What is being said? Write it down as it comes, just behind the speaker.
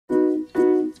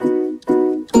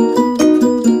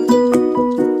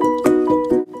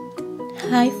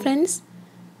Hi friends,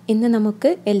 ഇന്ന് നമുക്ക്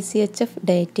LCHF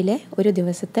ഡയറ്റിലെ ഒരു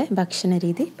ദിവസത്തെ ഭക്ഷണ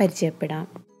രീതി പരിചയപ്പെടാം.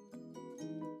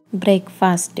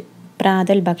 ബ്രേക്ക്ഫാസ്റ്റ്,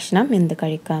 പ്രാതൽ ഭക്ഷണം എന്ത്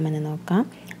കഴിക്കാമെന്ന് നോക്കാം.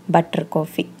 Butter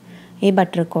coffee. ഈ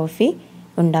ബട്ടർ കോഫി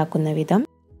ഉണ്ടാക്കുന്ന വിധം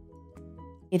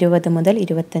 20 മുതൽ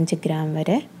 25 ഗ്രാം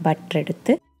വരെ ബട്ടർ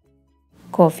എടുത്ത്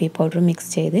കോഫി പൗഡർ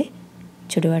മിക്സ് ചെയ്ത്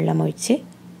ചുടുവെള്ളം ഒഴിച്ച്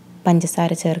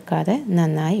പഞ്ചസാര ചേർക്കാതെ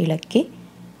നന്നായി ഇളക്കി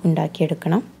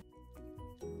ഉണ്ടാക്കിയെടുക്കണം.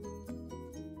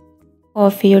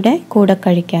 കോഫിയുടെ കൂടെ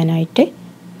കഴിക്കാനായിട്ട്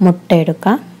മുട്ട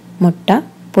എടുക്കാം. മുട്ട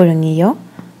പുഴുങ്ങിയോ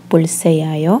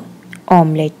പുൽസയായോ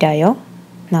ഓംലെറ്റായോ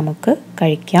നമുക്ക്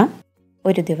കഴിക്കാം.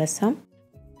 ഒരു ദിവസം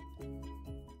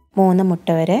 3 മുട്ട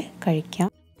വരെ കഴിക്കാം.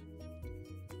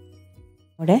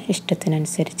 നമ്മുടെ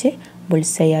ഇഷ്ടത്തിനനുസരിച്ച്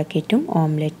ബുൾസയാക്കിയിട്ടും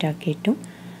ഓംലെറ്റ് ആക്കിയിട്ടും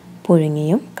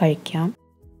പുഴുങ്ങിയും കഴിക്കാം.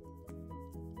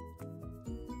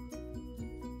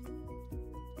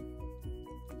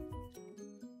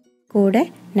 കൂടെ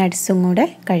നട്ട്സും കൂടെ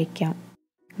കഴിക്കാം.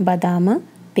 ബദാം,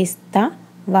 പിസ്ത,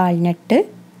 വാൾനട്ട്,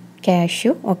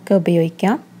 കാഷ്യൂ ഒക്കെ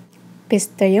ഉപയോഗിക്കാം.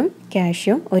 പിസ്തയും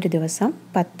കാഷ്യൂം ഒരു ദിവസം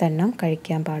 10 എണ്ണം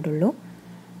കഴിക്കാൻ പാടുള്ളൂ.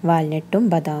 വാൾനട്ടും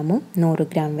ബദാമും 100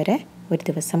 ഗ്രാം വരെ ഒരു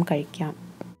ദിവസം കഴിക്കാം.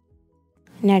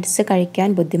 നട്ട്സ്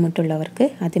കഴിക്കാൻ ബുദ്ധിമുട്ടുള്ളവർക്ക്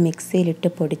അത്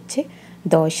മിക്സിയിലിട്ട് പൊടിച്ച്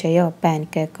ദോശയോ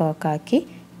പാൻകേക്കോ ഒക്കെ ആക്കി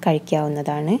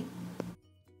കഴിക്കാവുന്നതാണ്.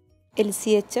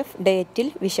 LCHF ഡയറ്റിൽ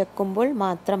വിശക്കുമ്പോൾ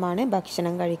മാത്രമാണ്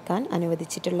ഭക്ഷണം കഴിക്കാൻ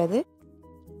അനുവദിച്ചിട്ടുള്ളത്.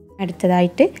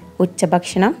 അടുത്തതായിട്ട്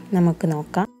ഉച്ചഭക്ഷണം നമുക്ക്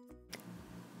നോക്കാം.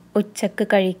 ഉച്ചക്ക്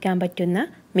കഴിക്കാൻ പറ്റുന്ന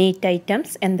മീറ്റ്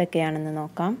ഐറ്റംസ് എന്തൊക്കെയാണെന്ന്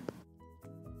നോക്കാം.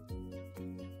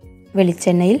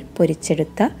 വെളിച്ചെണ്ണയിൽ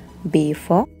പൊരിച്ചെടുത്ത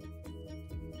ബീഫോ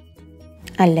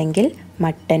അല്ലെങ്കിൽ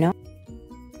മട്ടനോ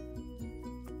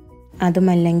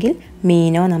അതുമല്ലെങ്കിൽ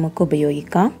മീനോ നമുക്ക്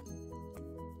ഉപയോഗിക്കാം.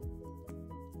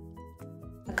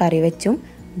 കറി വെച്ചും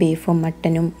ബീഫും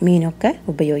മട്ടനും മീനൊക്കെ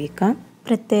ഉപയോഗിക്കാം.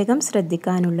 പ്രത്യേകം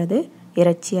ശ്രദ്ധിക്കാനുള്ളത്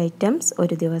ഇറച്ചി ഐറ്റംസ്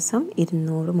ഒരു ദിവസം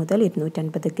 200 മുതൽ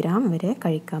 250 ഗ്രാം വരെ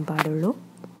കഴിക്കാൻ പാടുള്ളൂ.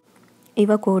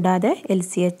 ഇവ കൂടാതെ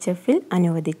LCHFൽ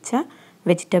അനുവദിച്ച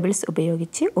വെജിറ്റബിൾസ്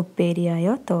ഉപയോഗിച്ച്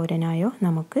ഉപ്പേരിയായോ തോരനായോ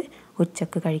നമുക്ക്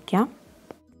ഉച്ചക്ക് കഴിക്കാം.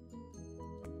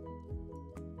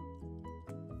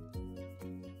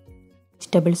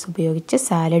 വെജിറ്റബിൾസ് ഉപയോഗിച്ച്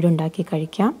സാലഡ് ഉണ്ടാക്കി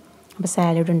കഴിക്കാം. അപ്പോൾ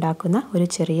സാലഡ് ഉണ്ടാക്കുന്ന ഒരു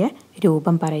ചെറിയ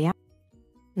രൂപം പറയാം.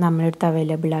 നമ്മളടുത്ത്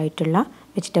അവൈലബിൾ ആയിട്ടുള്ള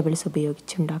വെജിറ്റബിൾസ്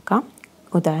ഉപയോഗിച്ചുണ്ടാക്കാം.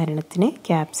 ഉദാഹരണത്തിന്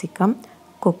capsicum,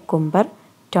 cucumber,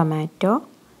 tomato,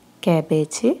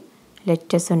 cabbage,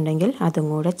 let's ഉണ്ടെങ്കിൽ അതും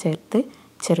കൂടെ ചേർത്ത്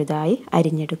ചെറുതായി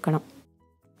അരിഞ്ഞെടുക്കണം.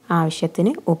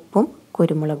 ആവശ്യത്തിന് ഉപ്പും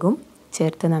കുരുമുളകും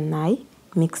ചേർത്ത് നന്നായി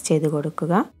മിക്സ് ചെയ്ത്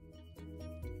കൊടുക്കുക.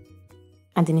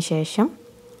 അതിനുശേഷം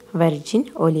virgin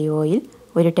olive oil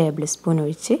 1 table spoon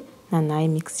ഒഴിച്ച് നന്നായി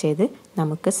മിക്സ് ചെയ്ത്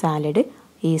നമുക്ക് സാലഡ്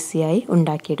ഈസിയായി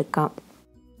ഉണ്ടാക്കിയെടുക്കാം.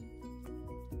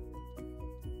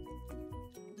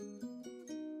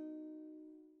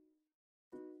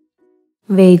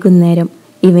 വൈകുന്നേരം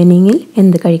ഈവനിങ്ങിൽ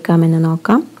എന്ത് കഴിക്കാമെന്ന്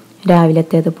നോക്കാം.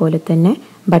 രാവിലത്തേതുപോലെ തന്നെ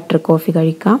ബട്ടർ കോഫി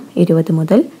കഴിക്കാം. 20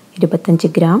 മുതൽ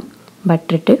 25 ഗ്രാം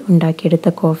ബട്ടറിട്ട് ഉണ്ടാക്കിയെടുത്ത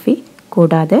കോഫി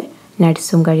കൂടാതെ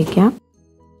നട്ട്സും കഴിക്കാം.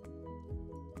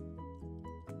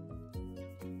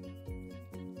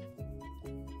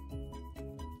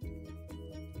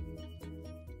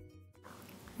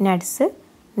 നട്ട്സ്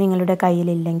നിങ്ങളുടെ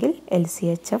കയ്യിലില്ലെങ്കിൽ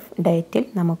LCHF ഡയറ്റിൽ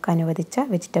നമുക്ക് അനുവദിച്ച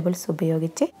വെജിറ്റബിൾസ്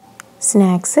ഉപയോഗിച്ച്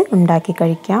സ്നാക്സ് ഉണ്ടാക്കി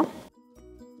കഴിക്കാം.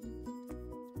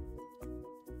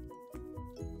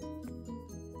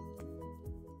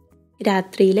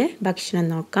 രാത്രിയിലെ ഭക്ഷണം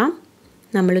നോക്കാം.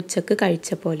 നമ്മൾ ഉച്ചക്ക് കഴിച്ച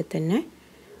പോലെ തന്നെ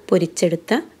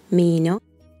പൊരിച്ചെടുത്ത മീനോ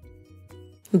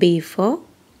ബീഫോ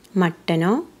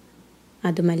മട്ടനോ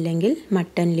അതുമല്ലെങ്കിൽ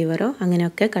മട്ടൻ ലിവറോ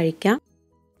അങ്ങനെയൊക്കെ കഴിക്കാം.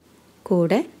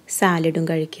 കൂടെ സാലഡും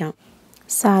കഴിക്കാം.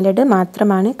 സാലഡ്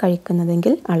മാത്രമാണ്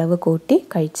കഴിക്കുന്നതെങ്കിൽ അളവ് കൂട്ടി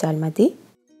കഴിച്ചാൽ മതി.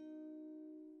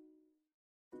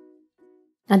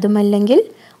 അതുമല്ലെങ്കിൽ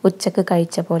ഉച്ചക്ക്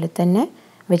കഴിച്ച പോലെ തന്നെ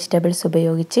വെജിറ്റബിൾസ്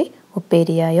ഉപയോഗിച്ച്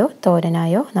ഉപ്പേരിയായോ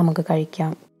തോരനായോ നമുക്ക്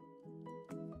കഴിക്കാം.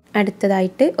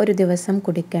 അടുത്തതായിട്ട് ഒരു ദിവസം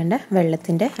കുടിക്കേണ്ട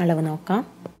വെള്ളത്തിൻ്റെ അളവ് നോക്കാം.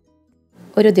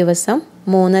 ഒരു ദിവസം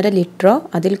 3.5 ലിറ്ററോ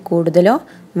അതിൽ കൂടുതലോ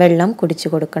വെള്ളം കുടിച്ചു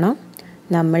കൊടുക്കണം.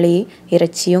 നമ്മൾ ഈ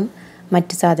ഇറച്ചിയും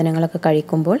മറ്റ് സാധനങ്ങളൊക്കെ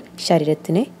കഴിക്കുമ്പോൾ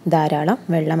ശരീരത്തിന് ധാരാളം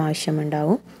വെള്ളം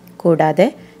ആവശ്യമുണ്ടാവും. കൂടാതെ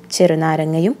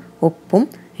ചെറുനാരങ്ങയും ഉപ്പും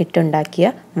ഇട്ടുണ്ടാക്കിയ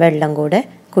വെള്ളം കൂടെ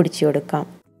കുടിച്ചു കൊടുക്കാം.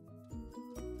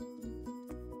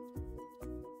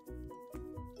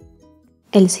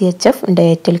 LCHF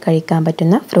ഡയറ്റിൽ കഴിക്കാൻ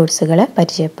പറ്റുന്ന ഫ്രൂട്ട്സുകളെ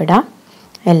പരിചയപ്പെടാം.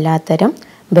 എല്ലാത്തരം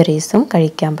ബെറീസും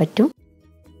കഴിക്കാൻ പറ്റും.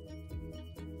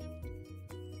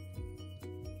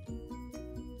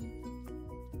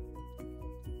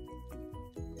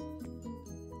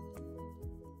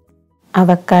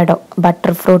 അവക്കാഡോ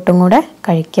ബട്ടർ ഫ്രൂട്ടും കൂടെ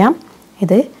കഴിക്കാം.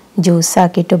 ഇത്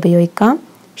ജ്യൂസാക്കിയിട്ട് ഉപയോഗിക്കാം.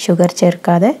 ഷുഗർ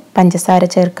ചേർക്കാതെ, പഞ്ചസാര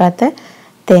ചേർക്കാത്ത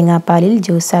തേങ്ങാപ്പാലിൽ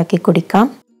ജ്യൂസാക്കി കുടിക്കാം.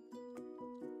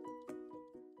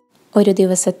 ഒരു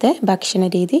ദിവസത്തെ ഭക്ഷണ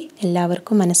രീതി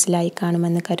എല്ലാവർക്കും മനസ്സിലായി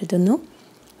കാണുമെന്ന് കരുതുന്നു.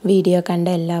 വീഡിയോ കണ്ട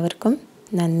എല്ലാവർക്കും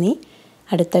നന്ദി.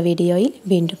 അടുത്ത വീഡിയോയിൽ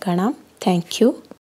വീണ്ടും കാണാം. Thank you.